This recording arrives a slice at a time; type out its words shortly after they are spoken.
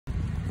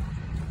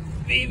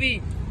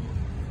Vivi.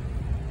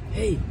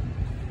 Hey,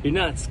 you're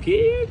not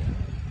scared?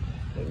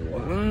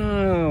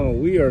 Wow,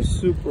 we are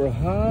super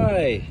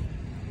high.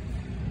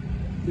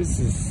 This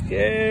is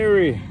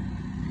scary.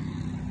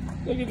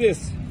 Look at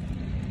this.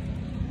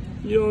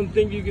 You don't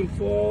think you can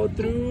fall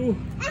through?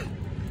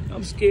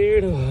 I'm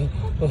scared.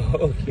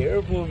 Oh,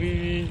 careful,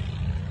 Vivi.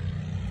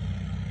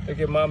 Look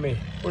at mommy.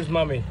 Where's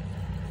mommy?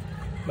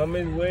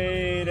 Mommy's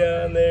way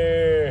down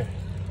there.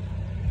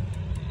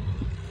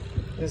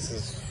 This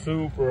is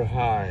super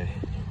high.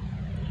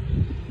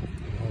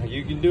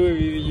 You can do it,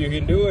 Vivi. You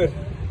can do it.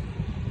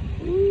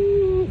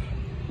 Woo.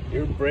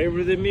 You're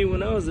braver than me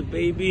when I was a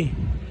baby.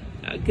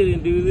 I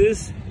couldn't do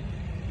this.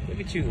 Look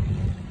at you.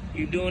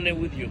 You're doing it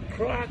with your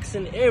Crocs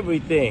and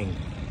everything.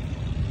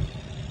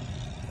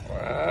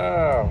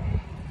 Wow.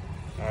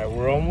 All right,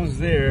 we're almost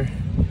there.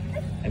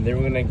 And then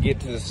we're gonna get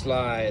to the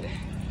slide.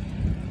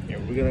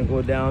 And we're gonna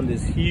go down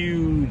this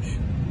huge,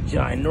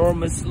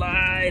 ginormous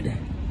slide.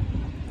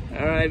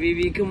 All right,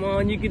 Vivi, come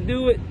on, you can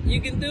do it. You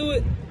can do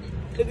it.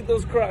 Look at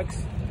those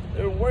Crocs.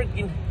 They're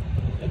working.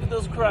 Look at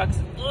those Crocs.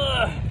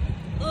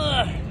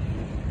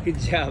 Good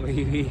job,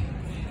 Vivi.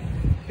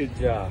 Good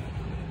job.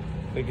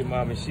 Look at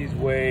mommy, she's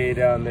way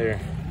down there.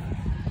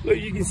 Look,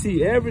 you can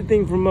see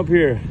everything from up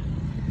here.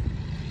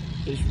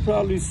 There's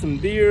probably some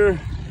deer.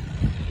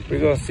 We're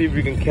gonna see if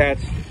we can catch,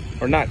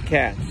 or not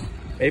catch,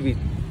 maybe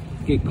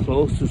get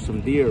close to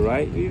some deer,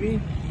 right,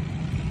 Vivi?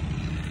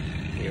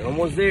 You're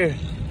almost there.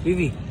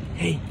 Vivi,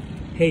 hey,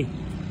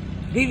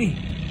 Vivi,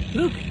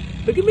 look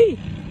at me,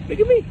 look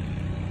at me,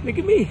 look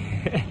at me.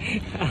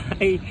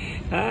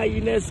 Hi,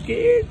 you not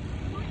scared?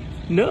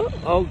 No?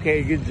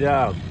 Okay, good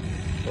job.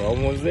 We're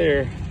almost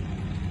there.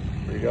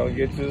 We're gonna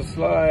get to the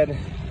slide.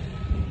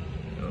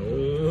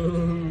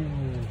 Ooh,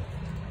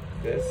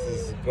 this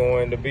is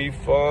going to be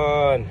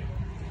fun.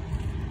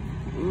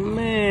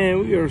 Man,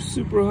 we are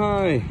super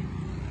high.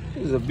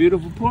 This is a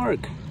beautiful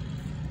park.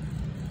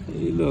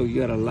 Hey, look, you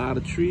got a lot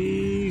of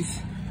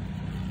trees.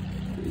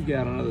 You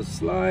got another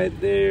slide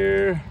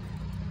there.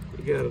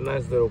 We got a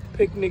nice little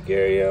picnic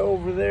area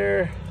over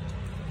there.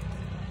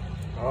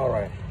 All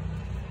right,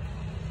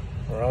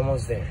 we're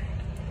almost there.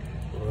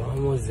 We're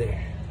almost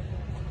there.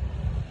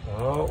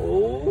 Oh,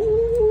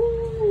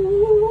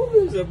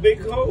 there's a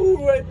big hole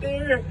right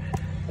there.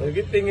 The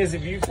good thing is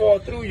if you fall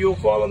through, you'll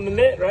fall on the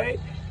net, right?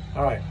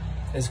 All right,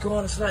 let's go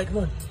on the slide, come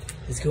on.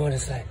 Let's go on the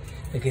slide.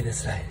 Look at the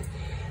slide.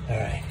 All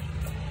right,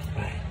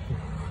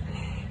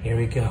 here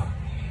we go.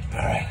 All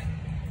right,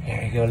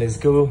 here we go, let's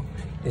go.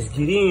 Let's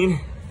get in.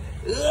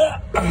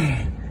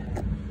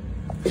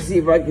 Let's see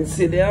if I can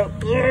sit down.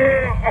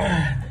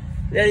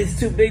 That is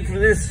too big for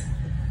this.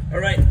 All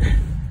right,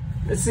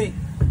 let's see.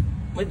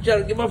 I'm gonna try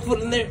to get my foot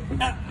in there.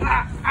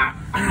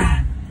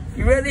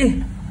 You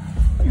ready?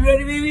 You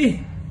ready,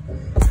 baby?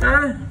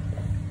 Huh?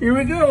 Here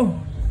we go.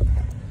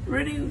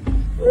 Ready?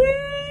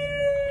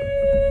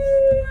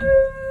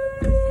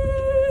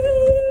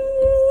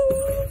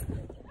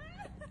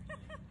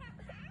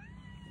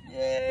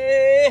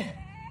 Yeah!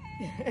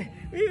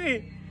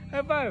 Baby,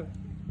 high five.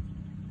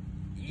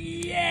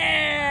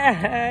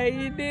 Yeah!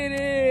 You did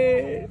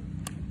it!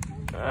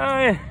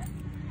 Alright.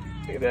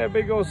 Look at that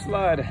big old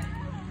slide.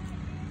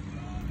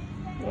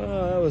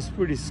 Oh, that was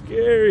pretty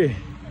scary.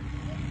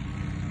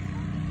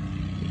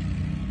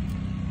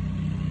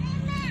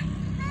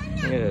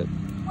 Yeah,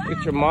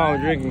 get your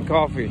mom drinking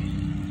coffee.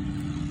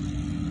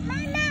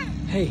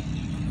 Hey,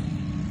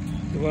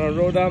 you wanna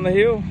roll down the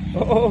hill?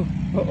 Uh-oh,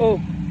 uh-oh.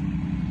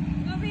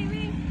 Go,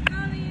 baby,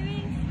 go,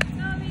 baby,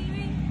 go,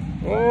 baby.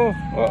 Oh,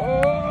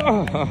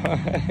 uh-oh.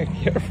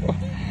 Careful.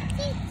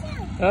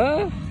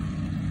 Huh?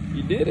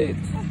 You did it.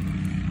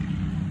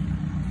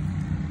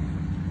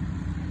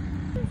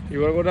 You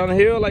wanna go down the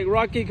hill like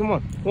Rocky? Come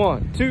on.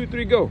 1, 2,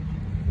 3, go.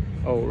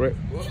 Oh, right.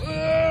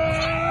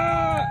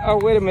 Oh,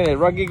 wait a minute.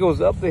 Rocky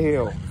goes up the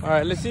hill. All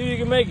right, let's see if you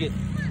can make it.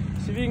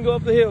 See if you can go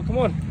up the hill. Come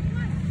on.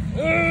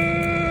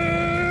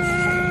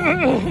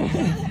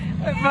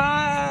 High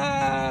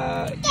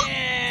five.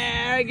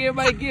 Yeah. Give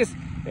everybody a kiss.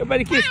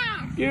 Everybody kiss.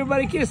 Give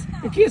everybody a kiss.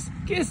 A kiss.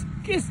 Kiss.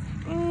 Kiss.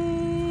 A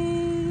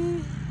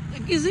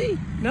kissy?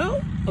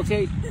 No?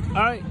 Okay.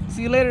 All right.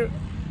 See you later.